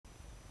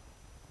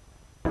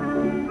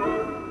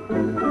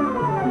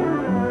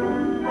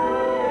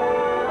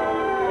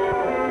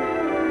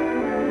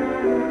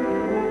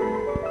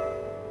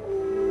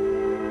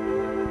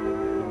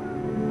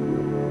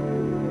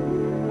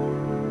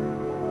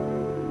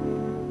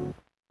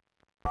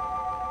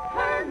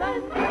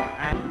Hyman.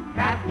 And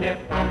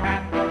catnip,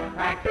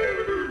 crack.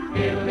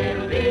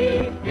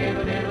 Skiddle-diddle-dee,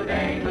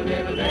 skiddle-diddle-day,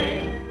 skiddle-diddle-day,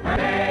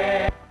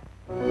 hooray.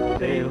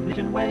 Sail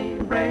vision way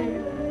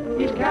brave.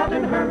 He's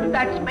Captain Herman.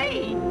 That's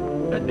me.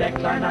 The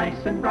decks are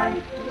nice and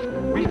bright.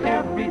 Reef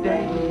every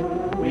day.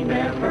 We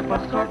never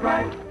fuss or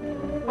gripe.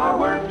 Our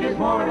work is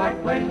more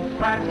like plain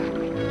glass.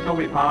 So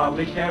we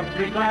polish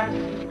every glass.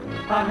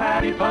 A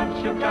happy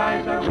bunch of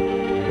guys are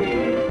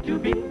we to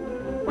be.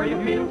 Where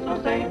you feel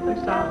so safe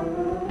and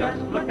sound.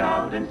 Just look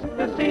out and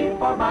the sea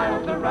for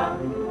miles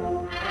around.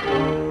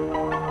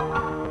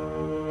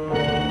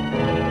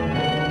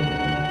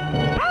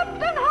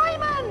 Captain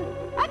Hyman!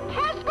 A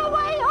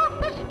castaway off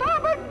the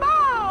starboard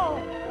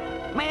bow!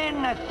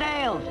 Man the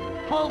sails!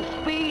 Full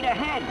speed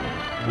ahead!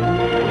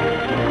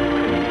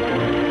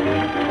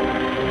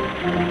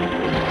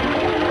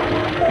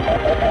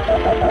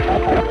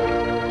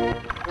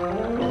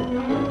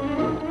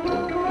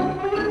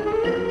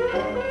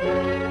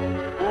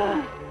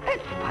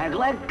 It's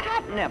peg-leg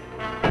catnip!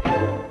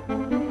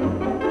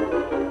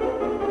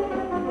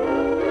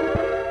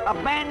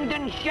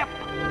 Abandon ship!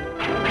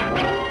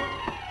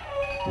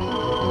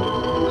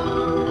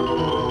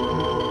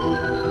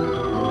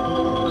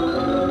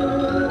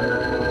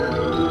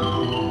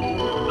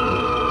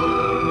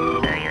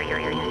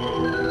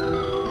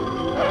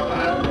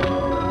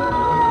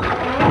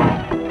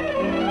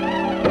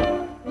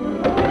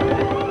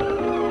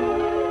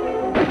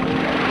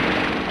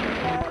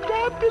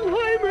 Captain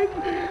Hyman,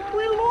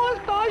 we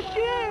lost our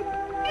ship.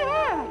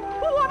 Yeah,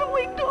 what do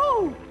we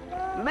do?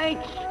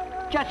 Mates,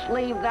 just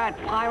leave that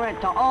pirate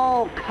to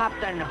old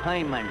Captain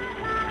Hyman.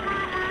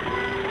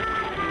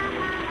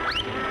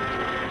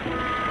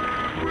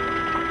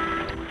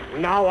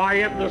 Now I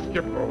am the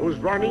skipper who's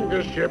running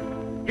this ship.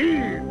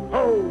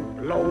 Heave-ho,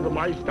 blow the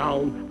mice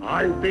down.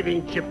 I'm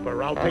bidding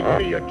chipper, I'll take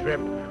me a trip.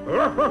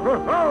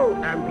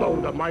 Ho-ho-ho-ho, and blow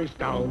the mice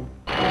down.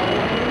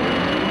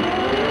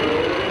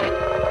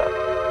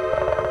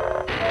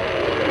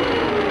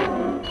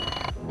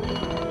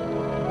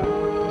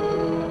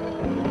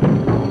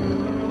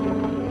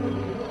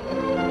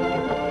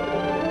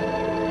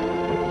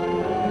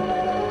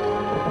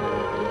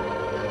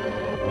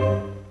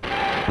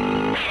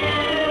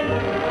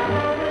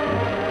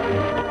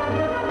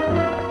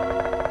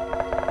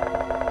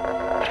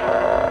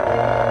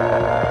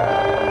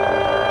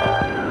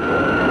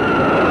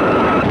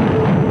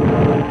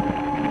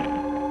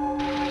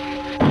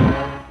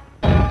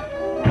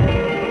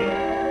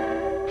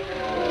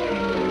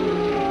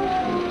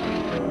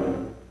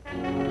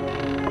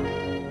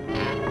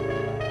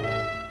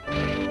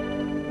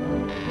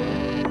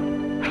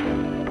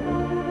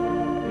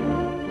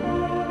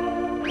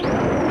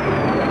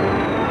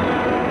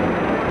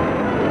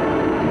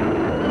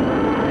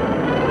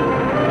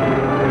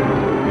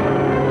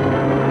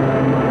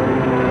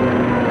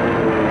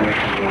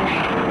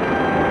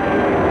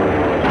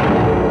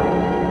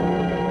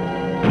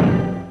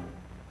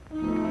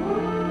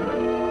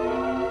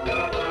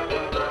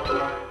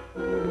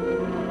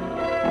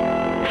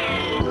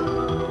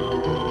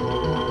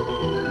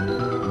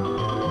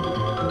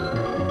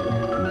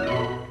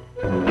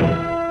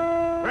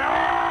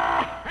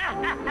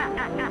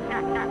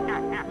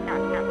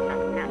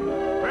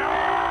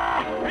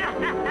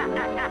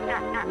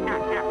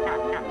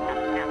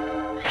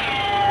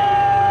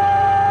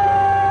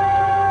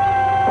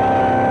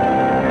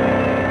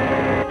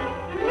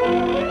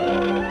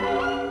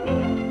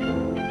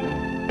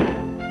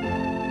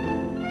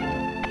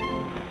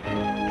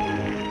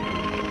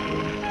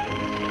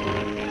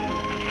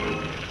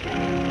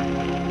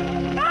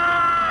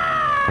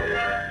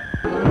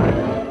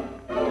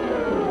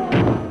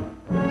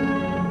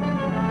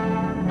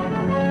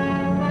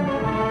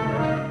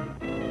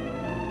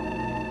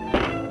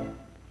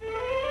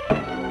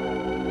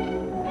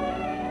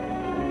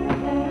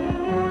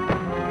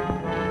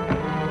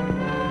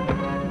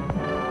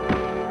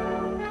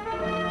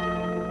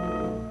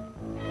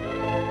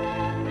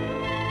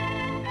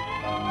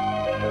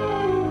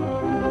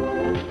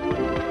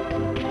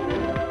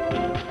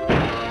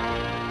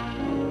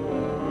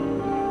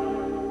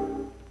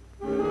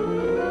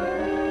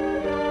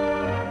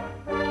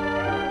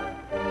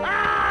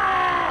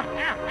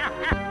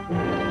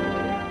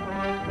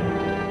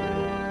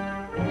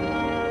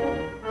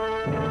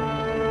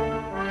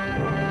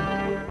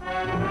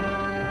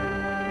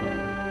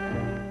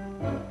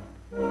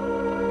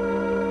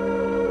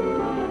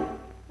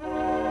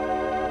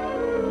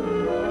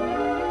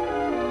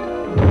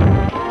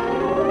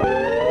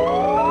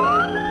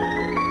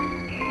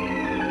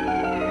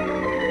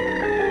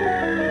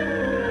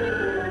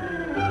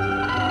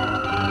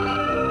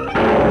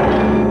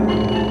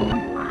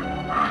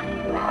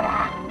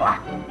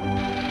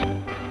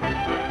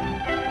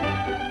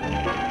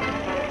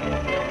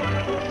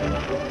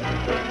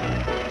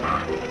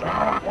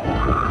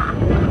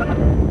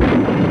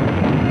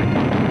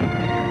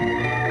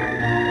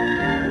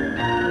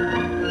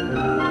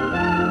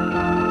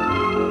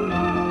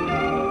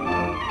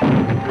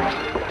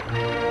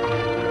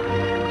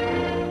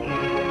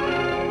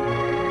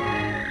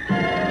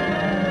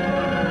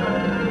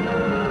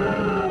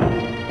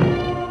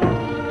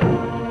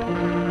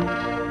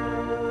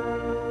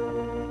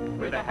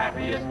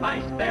 happiest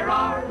mice there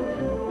are,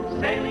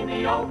 sailing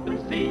the open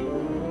sea.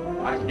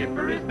 Our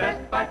skipper is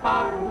best by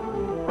far.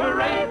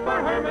 Hooray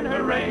for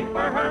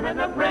Herman,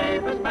 the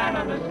bravest man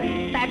on the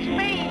sea. That's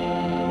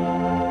me.